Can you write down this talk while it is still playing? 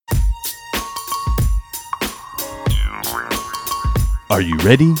Are you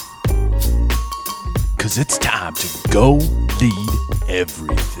ready? Because it's time to go lead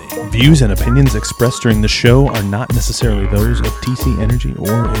everything. Views and opinions expressed during the show are not necessarily those of TC Energy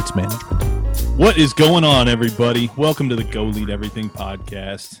or its management. What is going on, everybody? Welcome to the Go Lead Everything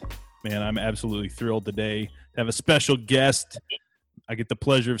podcast. Man, I'm absolutely thrilled today to have a special guest. I get the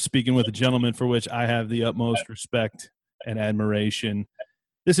pleasure of speaking with a gentleman for which I have the utmost respect and admiration.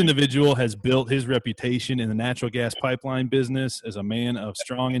 This individual has built his reputation in the natural gas pipeline business as a man of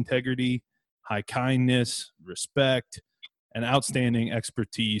strong integrity, high kindness, respect, and outstanding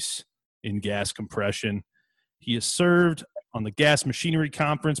expertise in gas compression. He has served on the Gas Machinery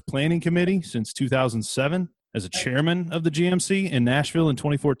Conference Planning Committee since 2007 as a chairman of the GMC in Nashville in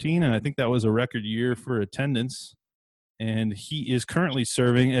 2014, and I think that was a record year for attendance. And he is currently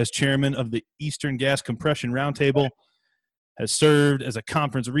serving as chairman of the Eastern Gas Compression Roundtable, has served as a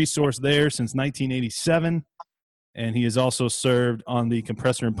conference resource there since 1987, and he has also served on the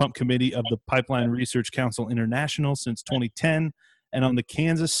Compressor and Pump Committee of the Pipeline Research Council International since 2010, and on the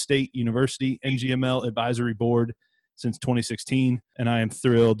Kansas State University NGML Advisory Board since 2016. And I am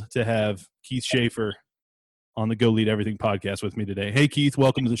thrilled to have Keith Schaefer on the Go Lead Everything podcast with me today. Hey, Keith,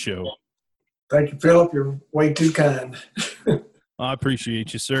 welcome to the show. Thank you, Philip. You're way too kind. I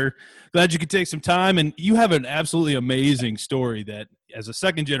appreciate you, sir. Glad you could take some time. And you have an absolutely amazing story that, as a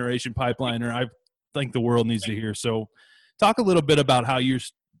second-generation pipeliner, I think the world needs to hear. So talk a little bit about how you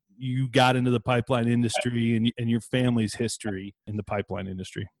got into the pipeline industry and your family's history in the pipeline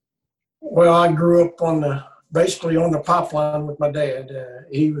industry. Well, I grew up basically on the pipeline with my dad.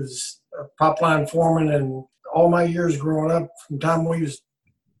 He was a pipeline foreman, and all my years growing up, from the time we was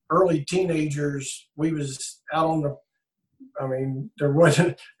early teenagers, we was out on there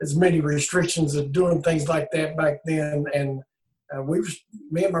wasn't as many restrictions of doing things like that back then. And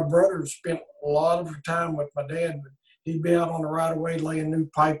me and my brother spent a lot of time with my dad. He'd be out on the right of way laying new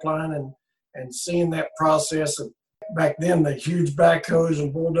pipeline and seeing that process. And back then, the huge backhoes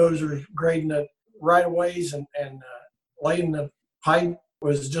and bulldozers grading the right of ways and laying the pipe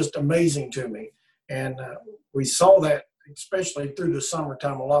was just amazing to me. And we saw that, especially through the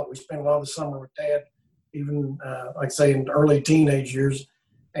summertime, a lot. We spent a lot of the summer with Dad, even, like I say, in the early teenage years.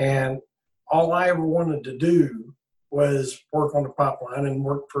 And all I ever wanted to do was work on the pipeline and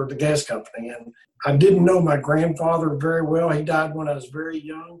work for the gas company. And I didn't know my grandfather very well. He died when I was very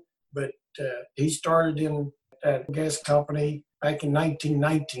young, but he started in that gas company back in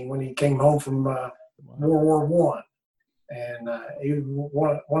 1919 when he came home from World War I. And he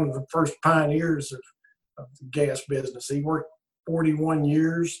was one of the first pioneers of the gas business. He worked 41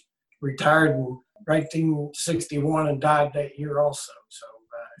 years, retired in 1961 and died that year also. So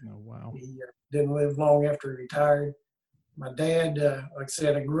he didn't live long after he retired. My dad, like I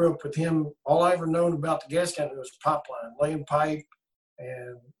said, I grew up with him. All I ever known about the gas company was pipeline, laying pipe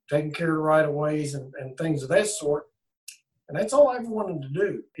and taking care of the right of ways and things of that sort. And that's all I ever wanted to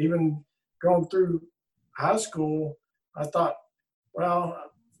do. Even going through high school, I thought, well,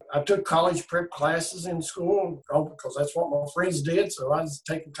 I took college prep classes in school because that's what my friends did. So I was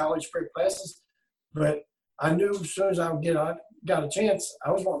taking college prep classes. But I knew as soon as I got a chance,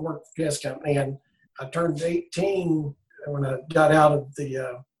 I was wanting to work for the gas company. And I turned 18 when I got out of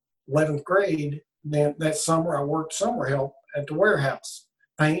the 11th grade. Then that summer, I worked summer help at the warehouse,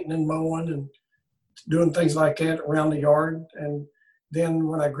 painting and mowing and doing things like that around the yard. And then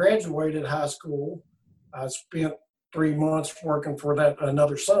when I graduated high school, I spent 3 months working for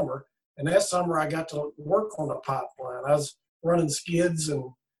another summer. And that summer I got to work on a pipeline. I was running skids and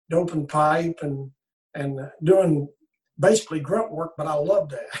doping pipe and doing basically grunt work, but I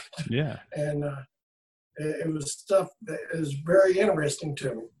loved that. Yeah. And it was stuff that is very interesting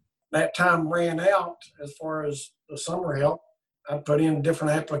to me. That time ran out as far as the summer help. I put in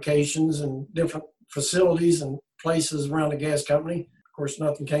different applications and different facilities and places around the gas company. Of course,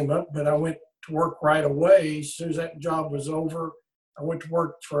 nothing came up, but I went to work right away. As soon as that job was over, I went to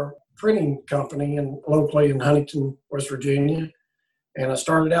work for a printing company locally in Huntington, West Virginia. And I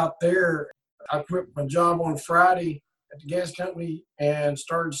started out there. I quit my job on Friday at the gas company and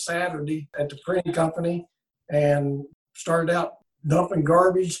started Saturday at the printing company and started out dumping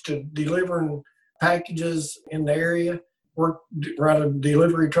garbage to delivering packages in the area. Worked around a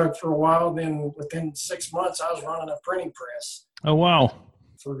delivery truck for a while. Then within 6 months, I was running a printing press. Oh, wow.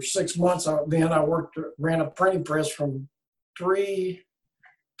 For 6 months, I ran a printing press from 3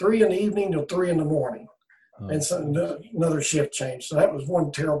 in the evening till 3 in the morning. Oh. And so another shift change. So that was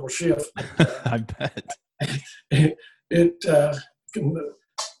one terrible shift. I bet. Like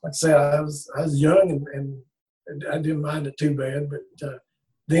I said, I was young and I didn't mind it too bad. But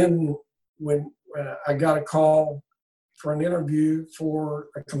then when I got a call for an interview for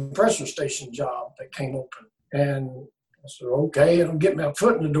a compressor station job that came open. And I said, okay, it'll get my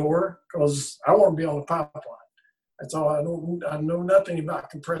foot in the door because I want to be on the pipeline. That's all. I know nothing about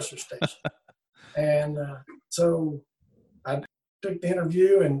compressor station. And so I took the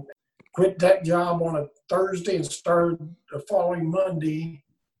interview and quit that job on a Thursday and started the following Monday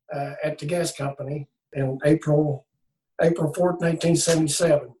at the gas company in April 4th,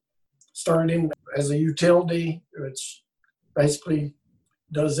 1977. Started in as a utility, which basically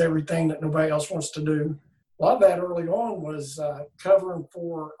does everything that nobody else wants to do. A lot of that early on was covering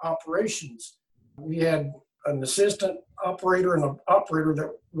for operations. We had an assistant operator and an operator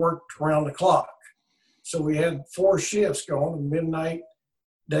that worked around the clock. So we had 4 shifts going, midnight,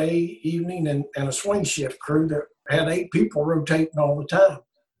 day, evening, and a swing shift crew that had 8 people rotating all the time.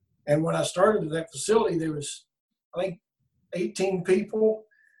 And when I started at that facility, there was, I think, 18 people,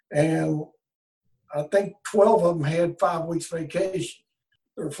 and I think 12 of them had 5 weeks vacation.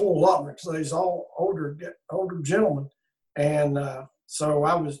 They were full allotment because they was all older gentlemen. And so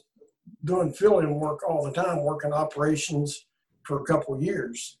I was doing fill-in work all the time, working operations for a couple of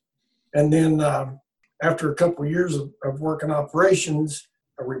years. And then after a couple of years of working operations,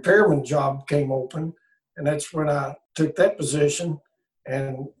 a repairman job came open, and that's when I took that position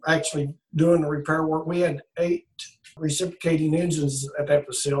and actually doing the repair work. We had 8 reciprocating engines at that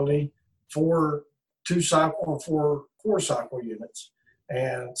facility, 4 2-cycle and 4 4-cycle units.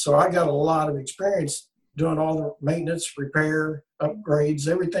 And so I got a lot of experience doing all the maintenance, repair, upgrades,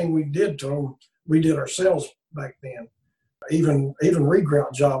 everything we did to them, we did ourselves back then. Even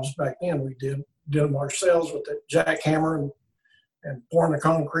regrout jobs back then, we did them ourselves with the jackhammer and pouring the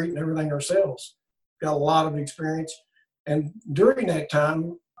concrete and everything ourselves. Got a lot of experience. And during that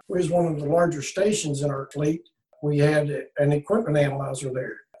time, we was one of the larger stations in our fleet. We had an equipment analyzer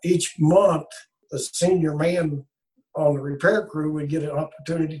there. Each month, the senior man on the repair crew would get an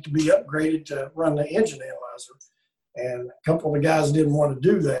opportunity to be upgraded to run the engine analyzer. And a couple of the guys didn't want to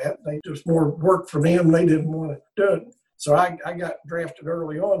do that. They just more work for them. They didn't want to do it. So I got drafted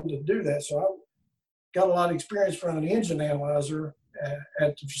early on to do that. So I got a lot of experience running the engine analyzer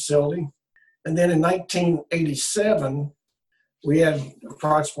at the facility. And then in 1987, we had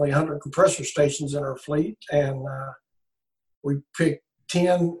approximately 100 compressor stations in our fleet, and we picked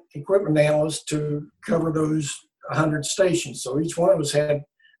 10 equipment analysts to cover those 100 stations. So each one of us had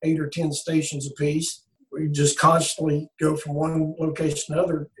 8 or 10 stations apiece. We just constantly go from one location to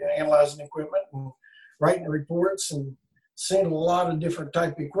another, analyzing equipment and writing reports and seeing a lot of different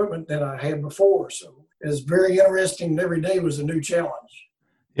type of equipment than I had before. So it was very interesting. Every day was a new challenge.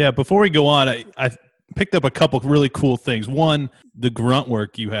 Yeah, before we go on, I picked up a couple really cool things. One, the grunt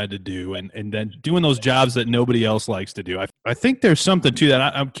work you had to do, and then doing those jobs that nobody else likes to do. I think there's something to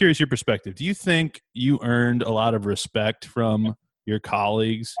that. I'm curious your perspective. Do you think you earned a lot of respect from your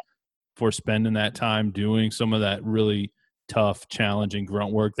colleagues for spending that time doing some of that really tough, challenging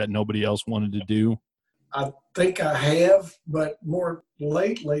grunt work that nobody else wanted to do? I think I have, but more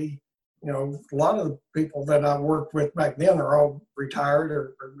lately, you know, a lot of the people that I worked with back then are all retired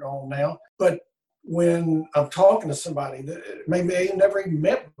or gone now. But when I'm talking to somebody that maybe they never even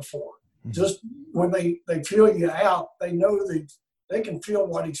met before, just when they feel you out, they know that they can feel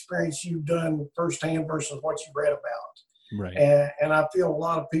what experience you've done firsthand versus what you read about. Right. And I feel a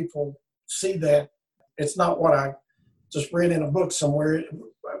lot of people see that it's not what I just read in a book somewhere.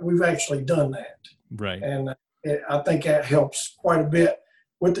 We've actually done that. Right. And I think that helps quite a bit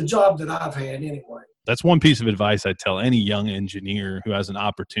with the job that I've had anyway. That's one piece of advice I tell any young engineer who has an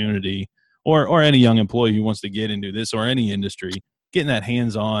opportunity, or any young employee who wants to get into this or any industry. Getting that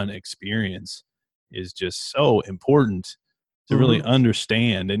hands-on experience is just so important to really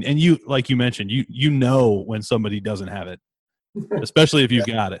understand. And you, like you mentioned, you know when somebody doesn't have it, especially if you've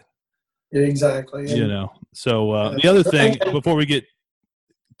got it. Exactly. You know. So the other thing, before we get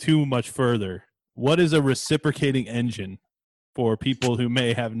too much further, what is a reciprocating engine for people who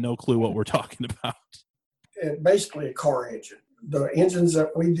may have no clue what we're talking about? Basically a car engine. The engines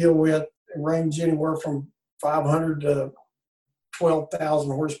that we deal with range anywhere from 500 to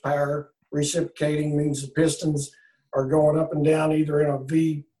 12,000 horsepower. Reciprocating means the pistons are going up and down either in a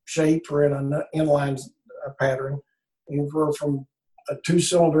V shape or in an inline pattern. Anywhere from a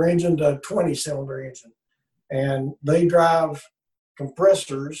 2-cylinder engine to a 20-cylinder engine. And they drive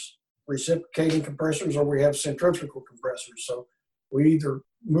compressors, reciprocating compressors, or we have centrifugal compressors. So we either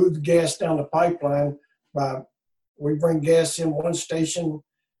move the gas down the pipeline we bring gas in one station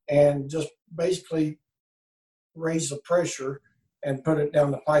and just basically raise the pressure and put it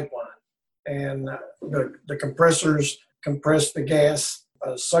down the pipeline. And the compressors compress the gas,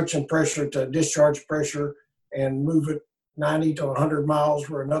 suction pressure to discharge pressure, and move it 90 to 100 miles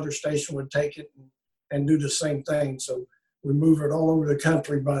where another station would take it and do the same thing. So we move it all over the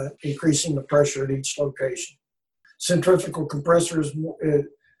country by increasing the pressure at each location. Centrifugal compressors, it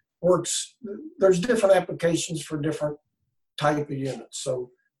works. There's different applications for different type of units. So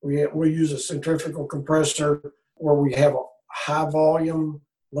we use a centrifugal compressor where we have a high volume,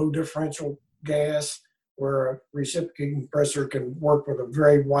 low differential gas, where a reciprocating compressor can work with a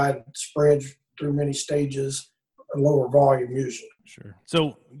very wide spread through many stages, a lower volume usually. Sure.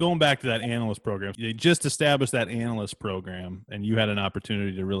 So going back to that analyst program, they just established that analyst program, and you had an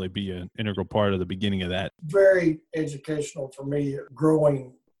opportunity to really be an integral part of the beginning of that. Very educational for me,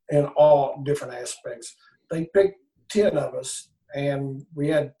 growing in all different aspects. They picked 10 of us, and we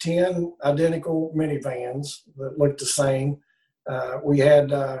had 10 identical minivans that looked the same. We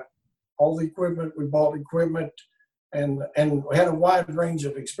had all the equipment. We bought equipment, and we had a wide range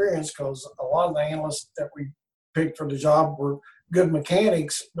of experience because a lot of the analysts that we picked for the job were good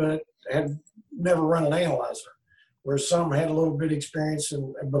mechanics, but had never run an analyzer, where some had a little bit of experience,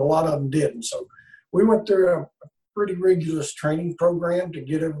 but a lot of them didn't. So we went through a pretty rigorous training program to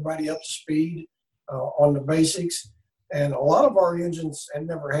get everybody up to speed on the basics. And a lot of our engines had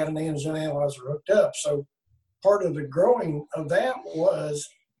never had an engine analyzer hooked up. So part of the growing of that was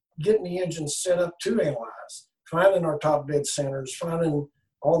getting the engine set up to analyze, finding our top dead centers, finding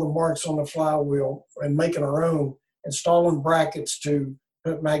all the marks on the flywheel and making our own, installing brackets to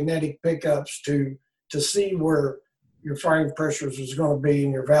put magnetic pickups to see where your firing pressures was going to be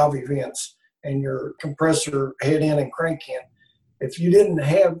in your valve events and your compressor head in and crank in. If you didn't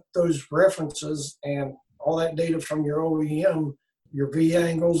have those references and all that data from your OEM, your V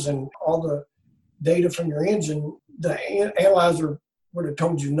angles and all the data from your engine, the analyzer would have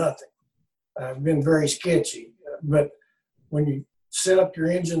told you nothing. Been very sketchy. But when you set up your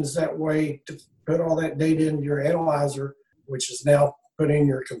engines that way to put all that data into your analyzer, which is now put in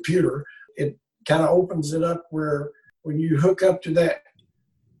your computer, it kind of opens it up where when you hook up to that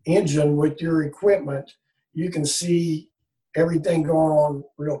engine with your equipment, you can see everything going on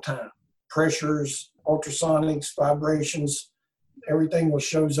real time. Pressures, ultrasonics, vibrations, everything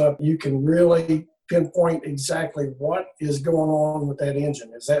shows up. You can really pinpoint exactly what is going on with that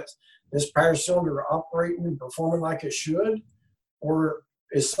engine. Is that this power cylinder operating and performing like it should, or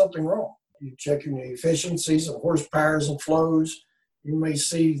is something wrong? You check your efficiencies and horsepowers and flows. You may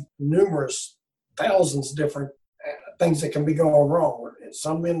see numerous thousands different things that can be going wrong.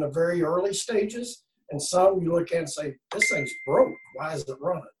 Some in the very early stages, and some you look at and say, this thing's broke. Why is it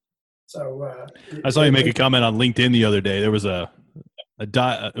running? So I saw you make a comment on LinkedIn the other day. There was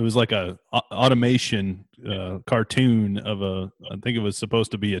it was like a automation cartoon of I think it was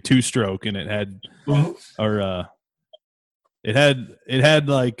supposed to be a 2-stroke, and it had it had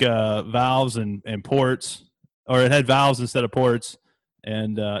like valves and ports, or it had valves instead of ports,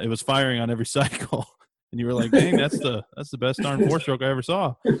 and it was firing on every cycle. And you were like, dang, that's the best darn 4-stroke I ever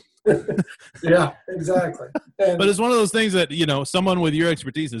saw. Yeah, exactly. But it's one of those things that, someone with your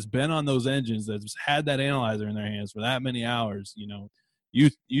expertise has been on those engines, that's had that analyzer in their hands for that many hours,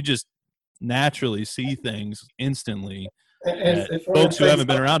 you just naturally see things instantly that folks who haven't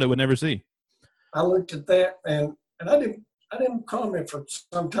been around it would never see. I looked at that and I didn't comment for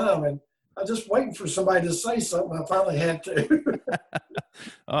some time, and I was just waiting for somebody to say something. I finally had to.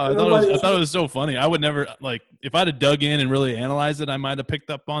 I thought it was so funny. I would never, if I'd have dug in and really analyzed it, I might have picked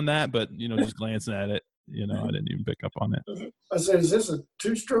up on that. But, just glancing at it, I didn't even pick up on it. I said, is this a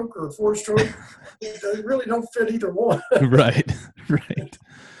 2-stroke or a 4-stroke? They really don't fit either one. Right.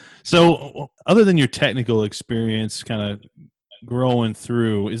 So other than your technical experience kind of growing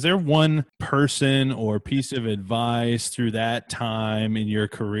through, is there one person or piece of advice through that time in your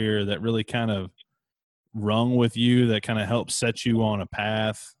career that really kind of rung with you, that kind of helped set you on a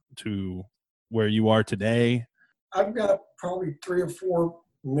path to where you are today? I've got probably 3 or 4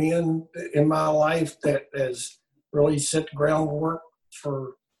 men in my life that has really set the groundwork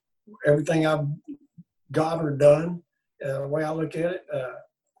for everything I've got or done. The way I look at it, of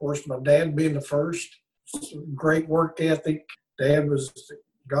course, my dad being the first, great work ethic. Dad was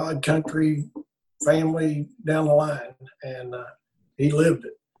God, country, family down the line, and he lived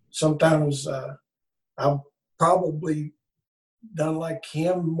it. Sometimes I've probably done like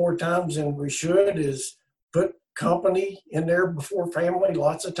him more times than we should, is put company in there before family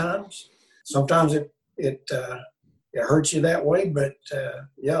lots of times. Sometimes it hurts you that way, but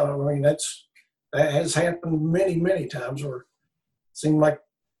yeah, I mean, that has happened many, many times where it seemed like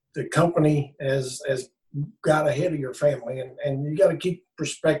the company has got ahead of your family, and you got to keep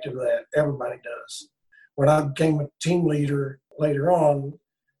perspective of that. Everybody does. When I became a team leader later on,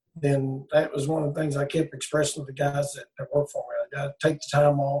 then that was one of the things I kept expressing to the guys that work for me. I got to take the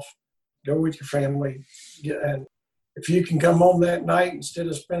time off, go with your family, and if you can come home that night instead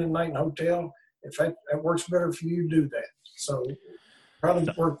of spending the night in a hotel, if that works better for you, do that. So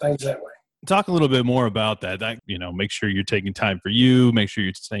probably work things that way. Talk a little bit more about that. Make sure you're taking time for you, make sure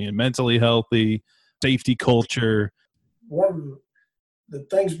you're staying mentally healthy, safety culture. One of the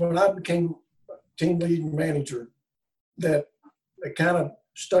things when I became team lead and manager that kind of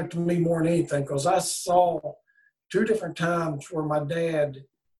stuck to me more than anything, because I saw 2 different times where my dad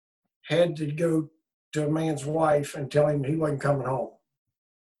had to go to a man's wife and tell him he wasn't coming home.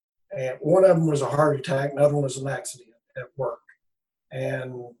 And one of them was a heart attack, another one was an accident at work.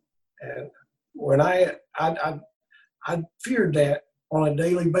 And when I feared that on a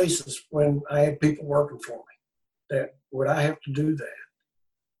daily basis when I had people working for me, that would I have to do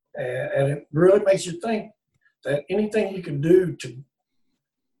that? And it really makes you think that anything you can do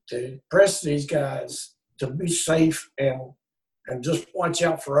to press these guys to be safe and just watch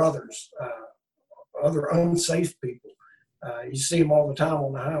out for others, other unsafe people. You see them all the time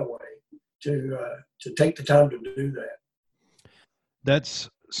on the highway. To take the time to do that. That's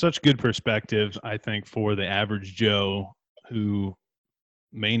such good perspective, I think, for the average Joe who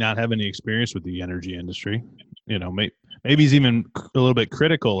may not have any experience with the energy industry. Maybe he's even a little bit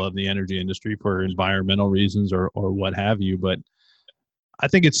critical of the energy industry for environmental reasons or what have you. But I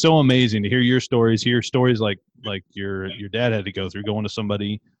think it's so amazing to hear stories like your dad had to go through, going to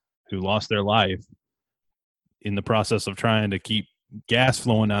somebody who lost their life in the process of trying to keep gas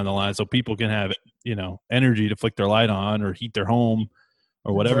flowing down the line so people can have, energy to flick their light on or heat their home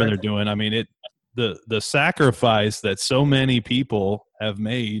or whatever they're doing. I mean, the sacrifice that so many people have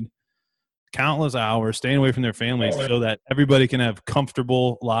made, countless hours staying away from their families so that everybody can have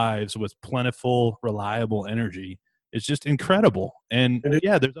comfortable lives with plentiful, reliable energy. It's just incredible. And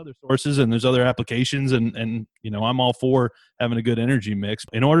yeah, there's other sources and there's other applications and I'm all for having a good energy mix.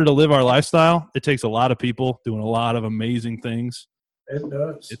 In order to live our lifestyle, it takes a lot of people doing a lot of amazing things. It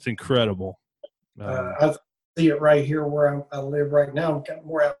does. It's incredible. I see it right here where I live right now. I'm kind of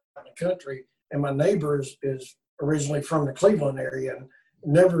more out in the country, and my neighbor is originally from the Cleveland area and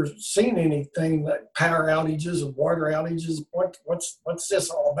never seen anything like power outages and water outages. What's this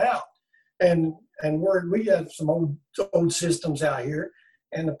all about? And we have some old systems out here,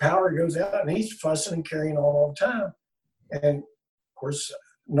 and the power goes out, and he's fussing and carrying on all the time. And of course,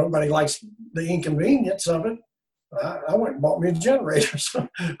 nobody likes the inconvenience of it. I went and bought me a generator, so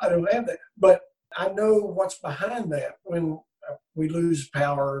I don't have that. But I know what's behind that when we lose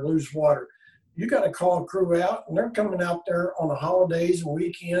power or lose water. You got to call a crew out, and they're coming out there on the holidays and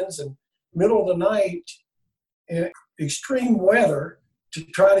weekends and middle of the night in extreme weather to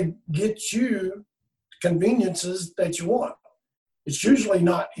try to get you conveniences that you want. It's usually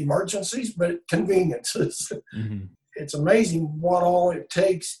not emergencies, but conveniences. Mm-hmm. It's amazing what all it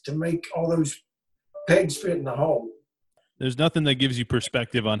takes to make all those pegs fit in the hole. There's nothing that gives you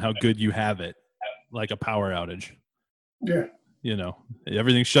perspective on how good you have it, like a power outage. Yeah.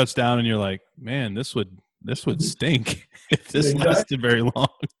 Everything shuts down and you're like, man, this would stink if this lasted very long.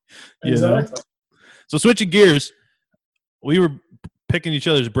 Exactly. So switching gears, we were picking each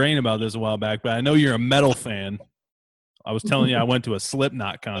other's brain about this a while back, but I know you're a metal fan. I was telling you I went to a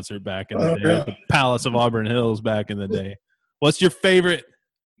Slipknot concert back in the day at the Palace of Auburn Hills back in the day. What's your favorite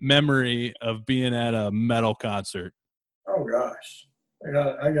memory of being at a metal concert? Oh, gosh. I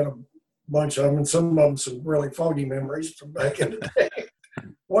got a bunch of them, and some of them some really foggy memories from back in the day.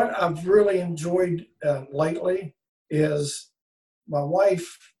 What I've really enjoyed lately is my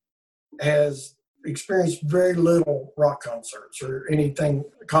wife has experienced very little rock concerts or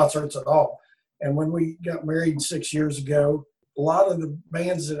concerts at all. And when we got married 6 years ago, a lot of the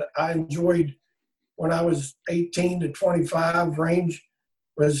bands that I enjoyed when I was 18 to 25 range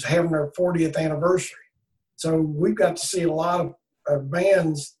was having their 40th anniversary. So we got to see a lot of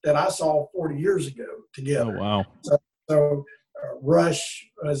bands that I saw 40 years ago together. Oh, wow. So Rush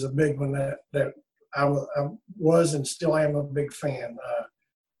was a big one that I was and still am a big fan.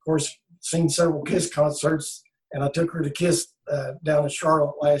 Of course, seen several Kiss concerts, and I took her to Kiss down in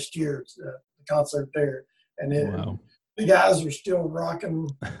Charlotte last year, the concert there. And the guys are still rocking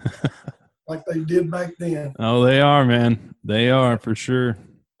like they did back then. Oh, they are, man. They are, for sure.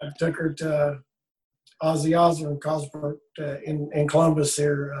 I took her to Ozzy Osbourne concert in Columbus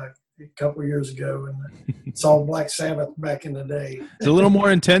here a couple of years ago, and saw Black Sabbath back in the day. Is it a little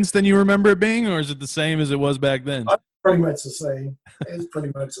more intense than you remember it being, or is it the same as it was back then? Pretty much the same. It's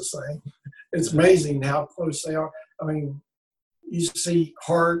pretty much the same. It's amazing how close they are. I mean, you see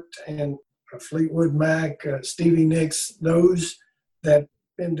Hart and Fleetwood Mac, Stevie Nicks, those that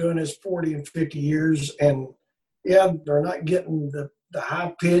been doing this 40 and 50 years. And yeah, they're not getting the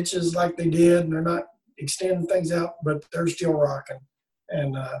high pitches like they did, and they're not extending things out, but they're still rocking.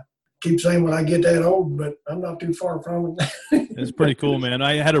 And keep saying when I get that old, but I'm not too far from it. It's pretty cool, man.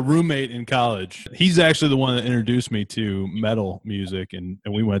 I had a roommate in college. He's actually the one that introduced me to metal music, and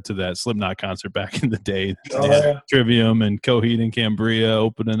we went to that Slipknot concert back in the day. Trivium and Coheed and Cambria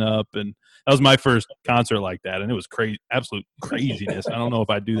opening up, and that was my first concert like that, and it was crazy, absolute craziness. I don't know if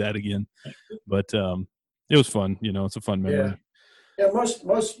I'd do that again, but it was fun. It's a fun memory. Yeah, most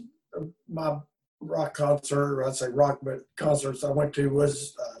of my rock concert, I'd say rock, but concerts I went to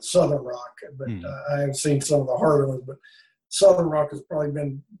was Southern rock. But I have seen some of the harder ones, but Southern rock has probably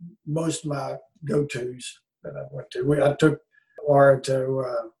been most of my go-tos that I went to. I took Laura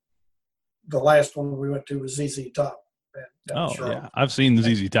to the last one we went to was ZZ Top. Yeah, I've seen the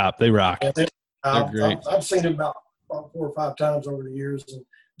ZZ Top. They rock. Yeah, they're great. I've seen it about 4 or 5 times over the years, and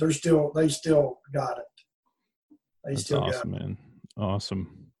they still got it. That's awesome, man.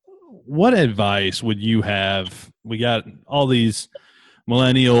 Awesome. What advice would you have? We got all these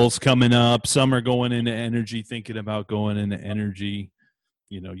millennials coming up. Some are going into energy, thinking about going into energy.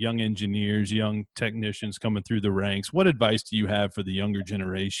 Young engineers, young technicians coming through the ranks. What advice do you have for the younger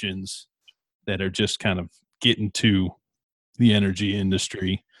generations that are just kind of getting to the energy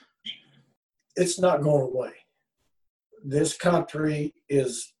industry? It's not going away. This country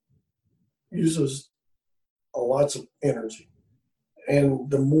uses lots of energy. And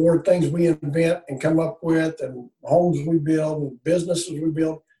the more things we invent and come up with, and homes we build and businesses we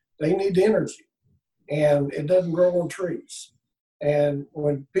build, they need the energy. And it doesn't grow on trees. And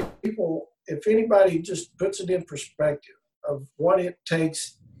when people, if anybody just puts it in perspective of what it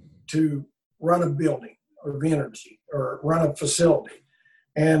takes to run a building of energy or run a facility,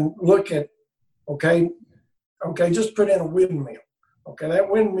 and look at, okay, just put in a windmill. Okay, that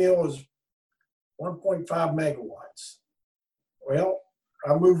windmill is 1.5 megawatts. Well,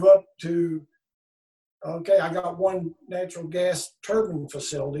 I move up to, I got one natural gas turbine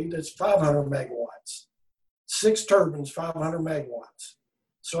facility that's 500 megawatts. 6 turbines, 500 megawatts.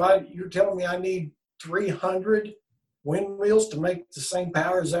 So you're telling me I need 300 windmills to make the same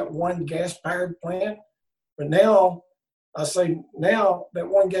power as that one gas-powered plant? But now, I say now that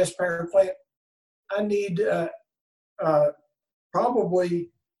one gas-powered plant, I need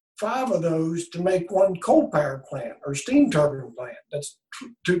probably 5 of those to make one coal-powered plant or steam turbine plant. That's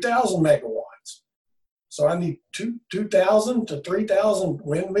 2,000 megawatts. So I need 2,000 to 3,000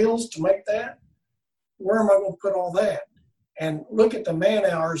 windmills to make that. Where am I going to put all that? And look at the man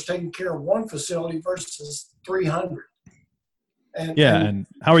hours taking care of one facility versus 300. And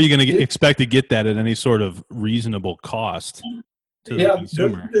how are you going to expect to get that at any sort of reasonable cost to the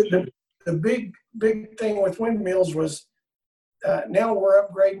consumer? The big thing with windmills was now we're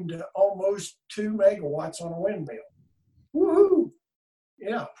upgrading to almost 2 megawatts on a windmill. Woohoo!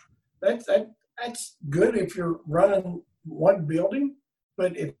 Yeah, that's good if you're running one building,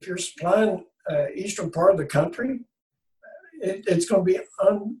 but if you're supplying eastern part of the country, it's going to be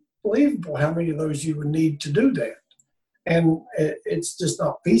unbelievable how many of those you would need to do that, and it's just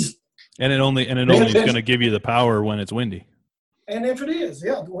not feasible. And it only is going to give you the power when it's windy. And if it is,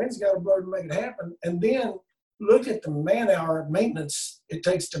 the wind's got to blow to make it happen. And then look at the man-hour maintenance it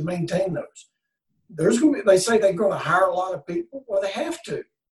takes to maintain those. They say they're going to hire a lot of people. Well, they have to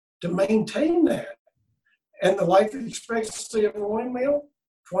maintain that. And the life expectancy of a windmill,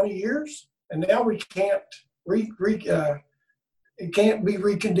 20 years. And now we can't it can't be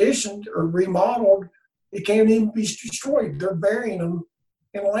reconditioned or remodeled. It can't even be destroyed. They're burying them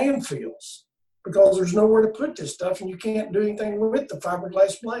in landfills because there's nowhere to put this stuff, and you can't do anything with the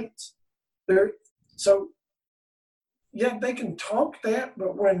fiberglass blades. They can talk that,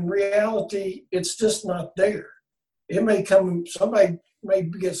 but when reality, it's just not there. It may come, somebody may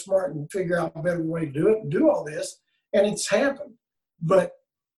get smart and figure out a better way to do it and do all this, and it's happened, but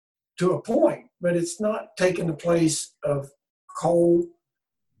to a point, but it's not taking the place of coal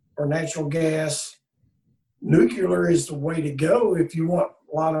or natural gas. Nuclear is the way to go if you want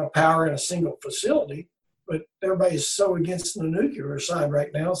a lot of power in a single facility, but everybody's so against the nuclear side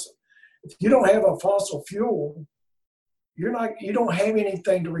right now. So if you don't have a fossil fuel, you don't have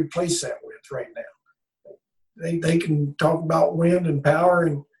anything to replace that with right now. They can talk about wind and power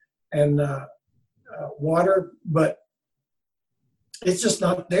and water, but it's just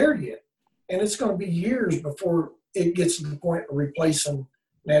not there yet. And it's going to be years before it gets to the point of replacing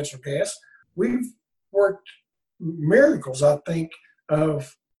natural gas. We've worked miracles, I think,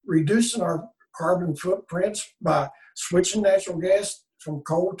 of reducing our carbon footprints by switching natural gas from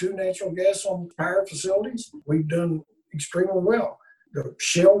coal to natural gas on power facilities. We've done extremely well. the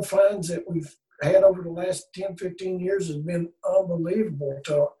shell finds that we've had over the last 10, 15 years has been unbelievable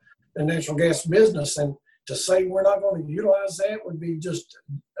to the natural gas business. And to say we're not going to utilize that would be just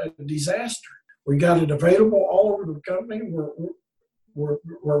a disaster. We got it available all over the company.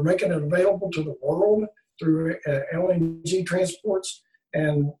 We're making it available to the world through LNG transports.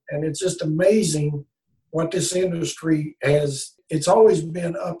 And it's just amazing what this industry has. It's always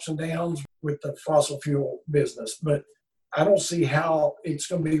been ups and downs with the fossil fuel business, but I don't see how it's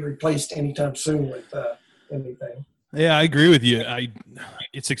going to be replaced anytime soon with anything. Yeah, I agree with you.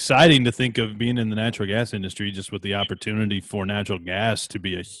 It's exciting to think of being in the natural gas industry, just with the opportunity for natural gas to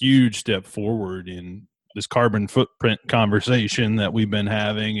be a huge step forward in this carbon footprint conversation that we've been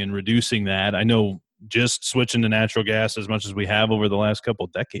having and reducing that. I know just switching to natural gas as much as we have over the last couple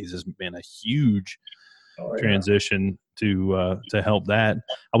of decades has been a huge transition to help that.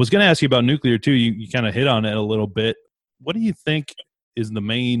 I was going to ask you about nuclear too. You kind of hit on it a little bit. What do you think is the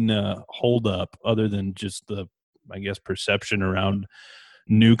main holdup, other than just the, I guess, perception around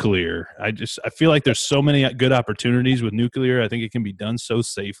nuclear? I feel like there's so many good opportunities with nuclear. I think it can be done so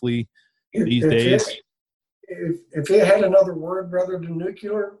safely these days. If it had another word rather than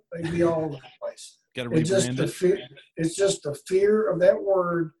nuclear, they'd be all over the place. Got to rebrand it. It's just the fear of that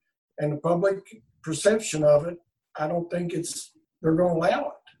word and the public perception of it. I don't think they're going to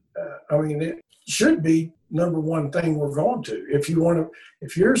allow it. It should be number one thing we're going to.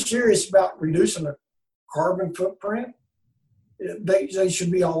 If you're serious about reducing a carbon footprint, they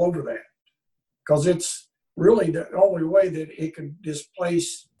should be all over that, because it's really the only way that it could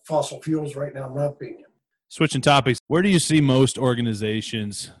displace fossil fuels right now, in my opinion. Switching topics, where do you see most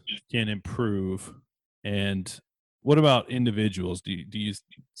organizations can improve? And what about individuals? Do you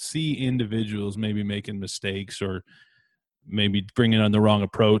see individuals maybe making mistakes or maybe bringing on the wrong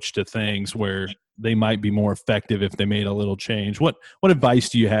approach to things where they might be more effective if they made a little change? What advice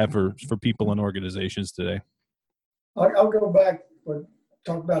do you have for people and organizations today? I'll go back and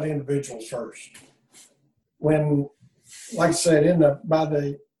talk about individuals first. When, like I said, by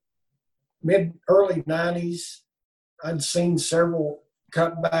the early 90s, I'd seen several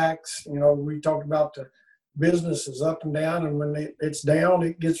cutbacks. We talked about the business is up and down, and when it's down,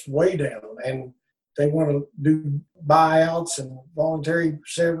 it gets way down. And they want to do buyouts and voluntary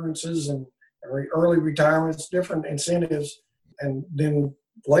severances and early retirements, different incentives, and then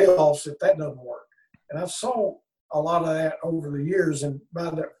layoffs if that doesn't work. And I saw a lot of that over the years. And by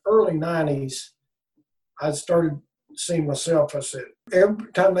the early 90s, I started seeing myself. I said,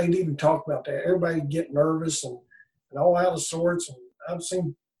 every time they'd even talk about that, everybody get nervous and all out of sorts. And I've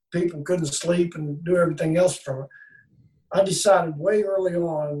seen people couldn't sleep and do everything else from it. I decided way early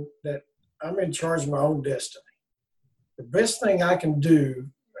on that I'm in charge of my own destiny. The best thing I can do,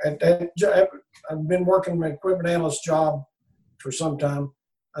 I've been working my equipment analyst job for some time.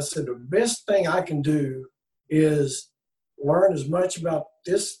 I said, the best thing I can do is learn as much about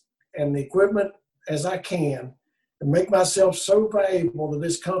this and the equipment as I can and make myself so valuable to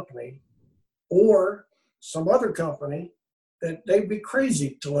this company or some other company that they'd be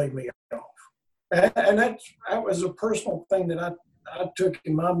crazy to lay me off. And that was a personal thing that I took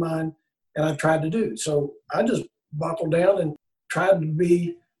in my mind and I tried to do. So I just buckled down and tried to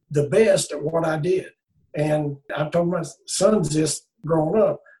be the best at what I did. And I told my sons this growing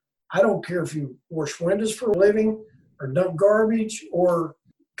up, I don't care if you wash windows for a living or dump garbage or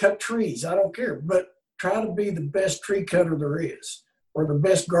cut trees. I don't care. But try to be the best tree cutter there is or the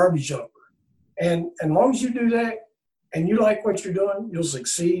best garbage jumper. And as long as you do that and you like what you're doing, you'll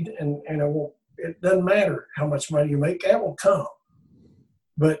succeed. And it doesn't matter how much money you make. That will come.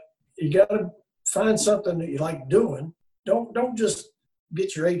 But you got to find something that you like doing. Don't just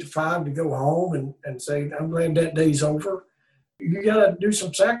get your 8 to 5 to go home and say, I'm glad that day's over. You got to do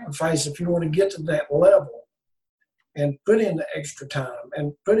some sacrifice if you want to get to that level and put in the extra time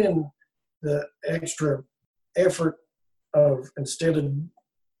and put in the extra effort of, instead of,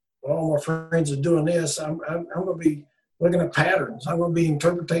 well, all my friends are doing this, I'm going to be looking at patterns. I'm going to be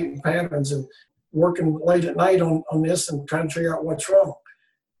interpreting patterns and working late at night on this and trying to figure out what's wrong.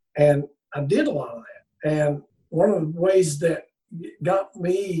 And I did a lot of that. And one of the ways that got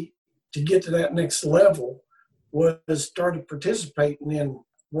me to get to that next level was started participating in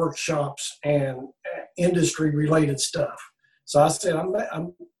workshops and industry-related stuff. So I said, my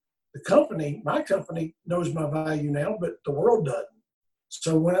company knows my value now, but the world doesn't.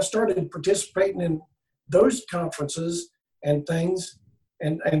 So when I started participating in those conferences and things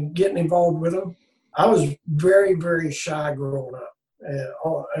and getting involved with them, I was very, very shy growing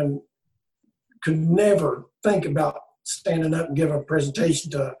up and could never think about standing up and giving a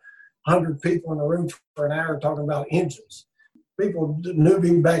presentation to 100 people in a room for an hour talking about engines. people that knew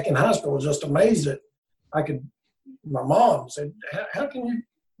me back in high school was just amazed that my mom said, how can you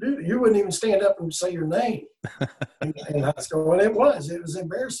do that? You wouldn't even stand up and say your name in high school. And it was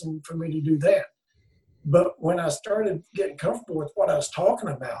embarrassing for me to do that. But when I started getting comfortable with what I was talking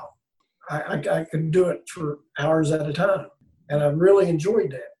about, I could do it for hours at a time. And I really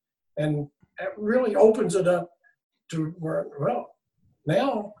enjoyed that. And it really opens it up to where, well,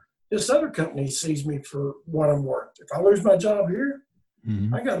 now this other company sees me for what I'm worth. If I lose my job here,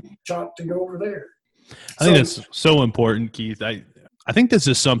 I got a shot to go over there. I think that's so important, Keith. I think this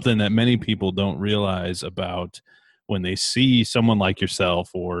is something that many people don't realize about when they see someone like yourself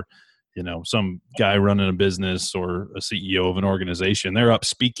or, you know, some guy running a business or a CEO of an organization. They're up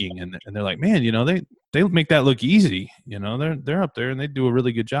speaking and they're like, man, you know, they make that look easy. You know, they're up there and they do a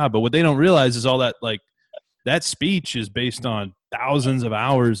really good job. But what they don't realize is all that, like, that speech is based on thousands of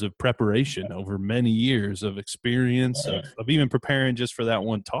hours of preparation over many years of experience of even preparing just for that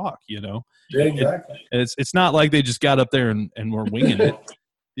one talk, you know? Yeah, exactly. It's not like they just got up there and were winging it.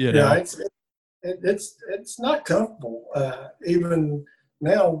 You know? Yeah, it's not comfortable. Even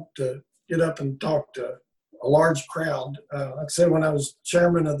now to get up and talk to a large crowd. Like I said, when I was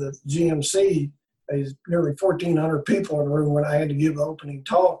chairman of the GMC, there's nearly 1,400 people in the room when I had to give the opening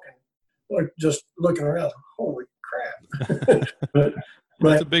talk. And just looking around, holy crap.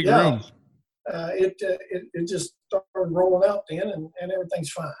 but it's a big room. It just started rolling out then, and everything's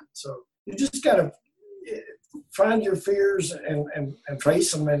fine. So you just got to find your fears and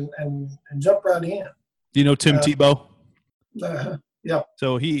face them and jump right in. Do you know Tim Tebow? Yeah.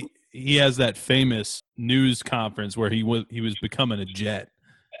 So he has that famous news conference where he was becoming a Jet,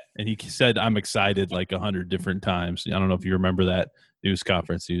 and he said, "I'm excited," like 100 different times. I don't know if you remember that news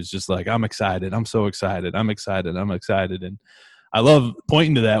conference. He was just like, "I'm excited. I'm so excited. I'm excited. I'm excited." And I love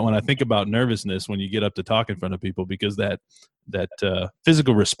pointing to that when I think about nervousness when you get up to talk in front of people, because that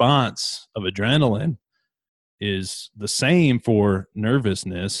physical response of adrenaline is the same for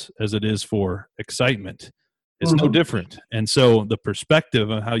nervousness as it is for excitement. It's no different. And so the perspective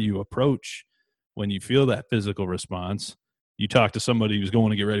on how you approach when you feel that physical response, you talk to somebody who's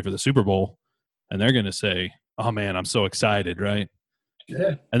going to get ready for the Super Bowl and they're going to say, "Oh man, I'm so excited," right?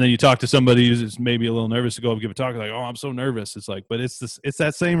 Yeah. And then you talk to somebody who's maybe a little nervous to go up and give a talk, like, "Oh, I'm so nervous." It's like, but it's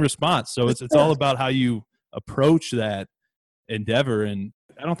that same response. So it's all about how you approach that endeavor. And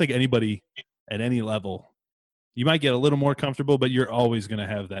I don't think anybody at any level, you might get a little more comfortable, but you're always going to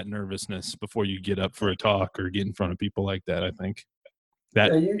have that nervousness before you get up for a talk or get in front of people like that. I think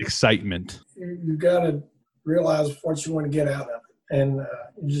that excitement. You got to realize what you want to get out of it, and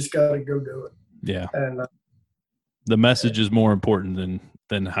you just got to go do it. Yeah. And the message is more important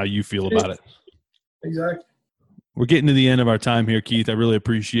than how you feel about it. Exactly. We're getting to the end of our time here, Keith. I really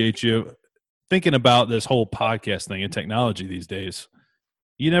appreciate you thinking about this whole podcast thing and technology these days.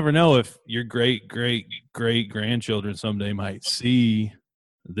 You never know if your great grandchildren someday might see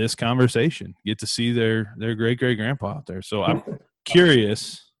this conversation, get to see their great grandpa out there. So I'm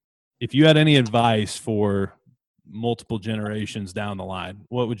curious if you had any advice for multiple generations down the line,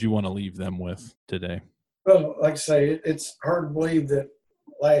 what would you want to leave them with today? Well, like I say, it's hard to believe that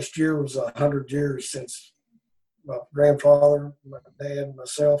last year was 100 years since my grandfather, my dad,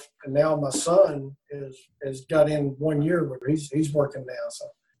 myself, and now my son has got in 1 year where he's working now. So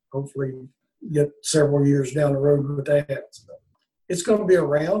hopefully get several years down the road with that. So it's going to be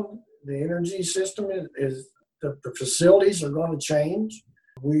around. The energy system is the facilities are going to change.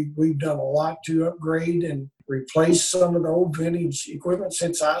 We've done a lot to upgrade and replace some of the old vintage equipment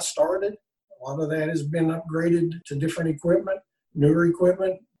since I started. A lot of that has been upgraded to different equipment, newer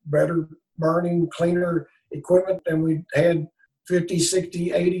equipment, better burning, cleaner equipment than we had 50,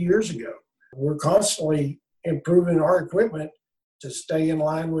 60, 80 years ago. We're constantly improving our equipment to stay in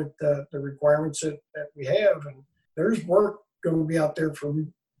line with the requirements that we have. And there's work going to be out there for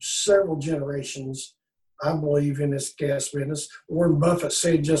several generations, I believe, in this gas business. Warren Buffett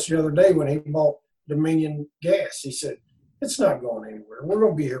said just the other day when he bought Dominion Gas, he said, "It's not going anywhere. We're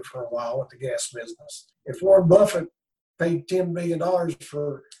going to be here for a while with the gas business." If Warren Buffett paid $10 billion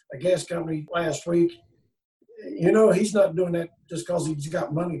for a gas company last week, you know, he's not doing that just because he's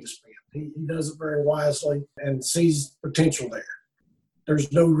got money to spend. He does it very wisely and sees potential there.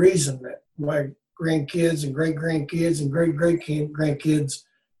 There's no reason that my grandkids and great-grandkids and great-great-grandkids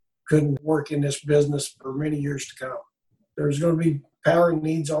couldn't work in this business for many years to come. There's going to be power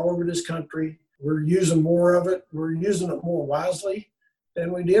needs all over this country. We're using more of it. We're using it more wisely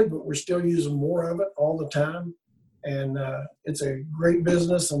than we did, but we're still using more of it all the time. And it's a great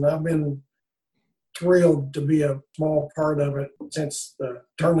business, and I've been thrilled to be a small part of it since the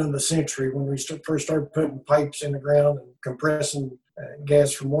turn of the century when we first started putting pipes in the ground and compressing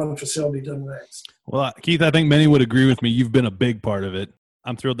gas from one facility to the next. Well, Keith, I think many would agree with me. You've been a big part of it.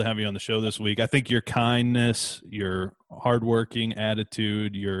 I'm thrilled to have you on the show this week. I think your kindness, your hardworking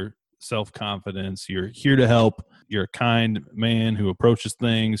attitude, your self-confidence, you're here to help. You're a kind man who approaches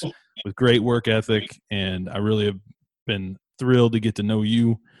things with great work ethic, and I really have been thrilled to get to know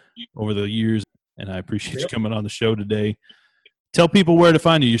you over the years, and I appreciate you coming on the show today. Tell people where to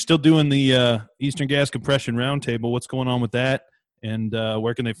find you. You're still doing the Eastern Gas Compression Roundtable. What's going on with that, and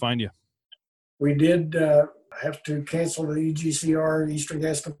where can they find you? We did have to cancel the EGCR, Eastern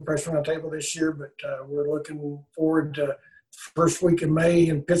Gas Compression Roundtable, this year, but we're looking forward to first week in May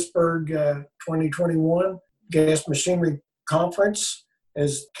in Pittsburgh, 2021. Gas Machinery Conference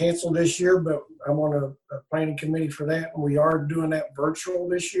is canceled this year, but I'm on a planning committee for that, and we are doing that virtual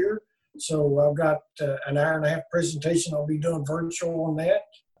this year. So I've got an hour-and-a-half presentation I'll be doing virtual on that.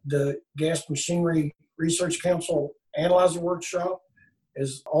 The Gas Machinery Research Council Analyzer Workshop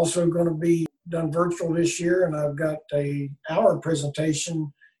is also going to be done virtual this year, and I've got an hour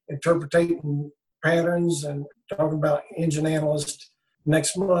presentation interpreting patterns and talking about engine analyst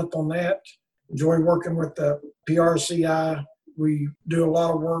next month on that. Enjoy working with the PRCI. We do a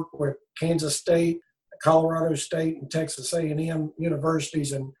lot of work with Kansas State, Colorado State, and Texas A&M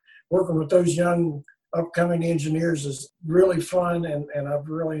universities, and working with those young upcoming engineers is really fun, and I've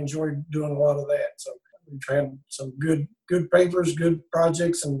really enjoyed doing a lot of that. So we've had some good papers, good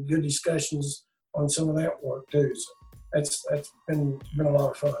projects, and good discussions on some of that work too. So that's been a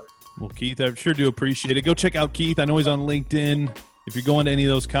lot of fun. Well, Keith, I sure do appreciate it. Go check out Keith. I know he's on LinkedIn. If you're going to any of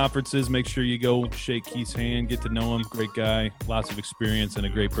those conferences, make sure you go shake Keith's hand, get to know him. Great guy, lots of experience, and a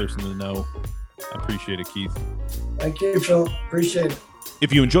great person to know. I appreciate it, Keith. Thank you, Phil. Appreciate it.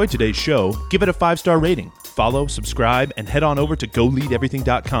 If you enjoyed today's show, give it a 5-star rating. Follow, subscribe, and head on over to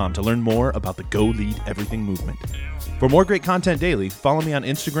GoLeadEverything.com to learn more about the Go Lead Everything movement. For more great content daily, follow me on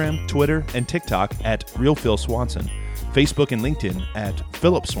Instagram, Twitter, and TikTok at RealPhilSwanson, Facebook and LinkedIn at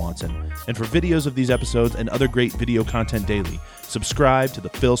Philip Swanson, and for videos of these episodes and other great video content daily, subscribe to the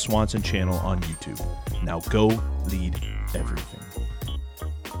Phil Swanson channel on YouTube. Now go lead everything.